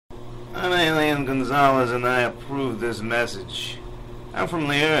I'm Alien Gonzalez and I approve this message. I'm from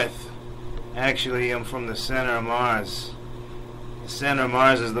the Earth. Actually, I'm from the center of Mars. The center of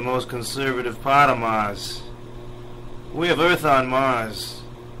Mars is the most conservative part of Mars. We have Earth on Mars.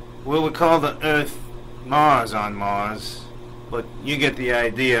 Well, we call the Earth Mars on Mars. But you get the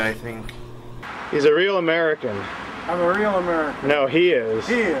idea, I think. He's a real American. I'm a real American. No, he is.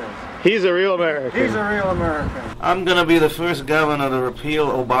 He is. He's a real American. He's a real American. I'm gonna be the first governor to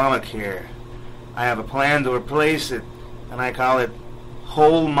repeal Obamacare. I have a plan to replace it, and I call it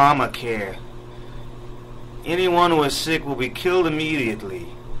Whole Mama Care. Anyone who is sick will be killed immediately,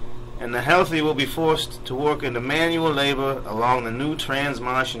 and the healthy will be forced to work into manual labor along the new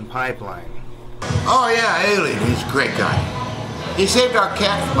Trans-Martian pipeline. Oh yeah, Alien, he's a great guy. He saved our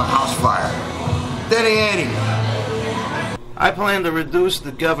cat from a house fire. Then he ate him. I plan to reduce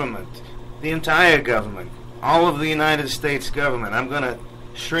the government, the entire government, all of the United States government. I'm gonna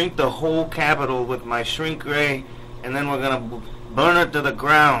shrink the whole Capitol with my shrink ray, and then we're gonna burn it to the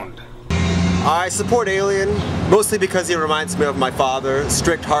ground. I support Alien, mostly because he reminds me of my father,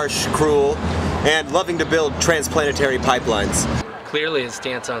 strict, harsh, cruel, and loving to build transplanetary pipelines. Clearly his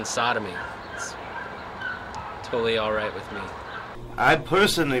stance on sodomy. It's totally alright with me. I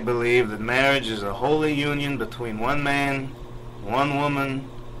personally believe that marriage is a holy union between one man, one woman,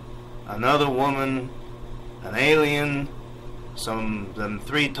 another woman, an alien, them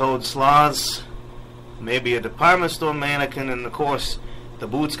three-toed sloths, maybe a department store mannequin, and of course, the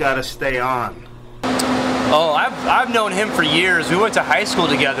boots gotta stay on. Oh, I've known him for years. We went to high school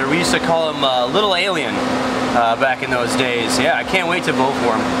together. We used to call him Little Alien back in those days. Yeah, I can't wait to vote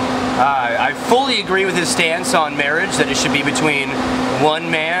for him. I fully agree with his stance on marriage, that it should be between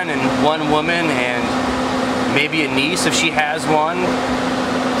one man and one woman, and maybe a niece if she has one.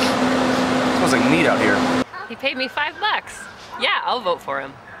 It smells like meat out here. He paid me $5. Yeah, I'll vote for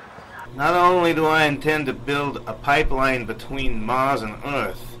him. Not only do I intend to build a pipeline between Mars and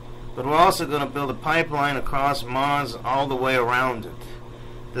Earth, but we're also going to build a pipeline across Mars all the way around it.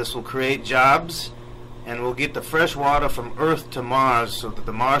 This will create jobs, and we'll get the fresh water from Earth to Mars so that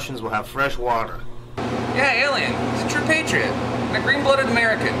the Martians will have fresh water. Yeah, Alien. He's a true patriot and a green-blooded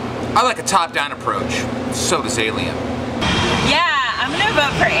American. I like a top-down approach. So does Alien. Yeah, I'm gonna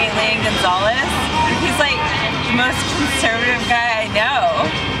vote for Alien Gonzalez. He's like the most conservative guy I know.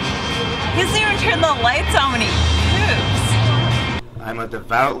 He doesn't even turn the lights on when he poops. I'm a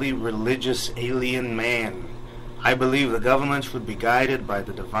devoutly religious alien man. I believe the government should be guided by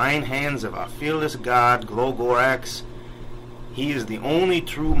the divine hands of our fearless God, Glogorax. He is the only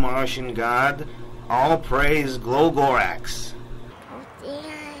true Martian God. All praise Glogorax. Oh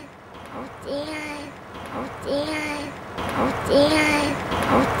dear, oh dear, oh dear, oh dear,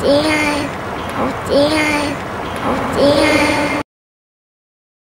 oh dear, oh dear, oh dear.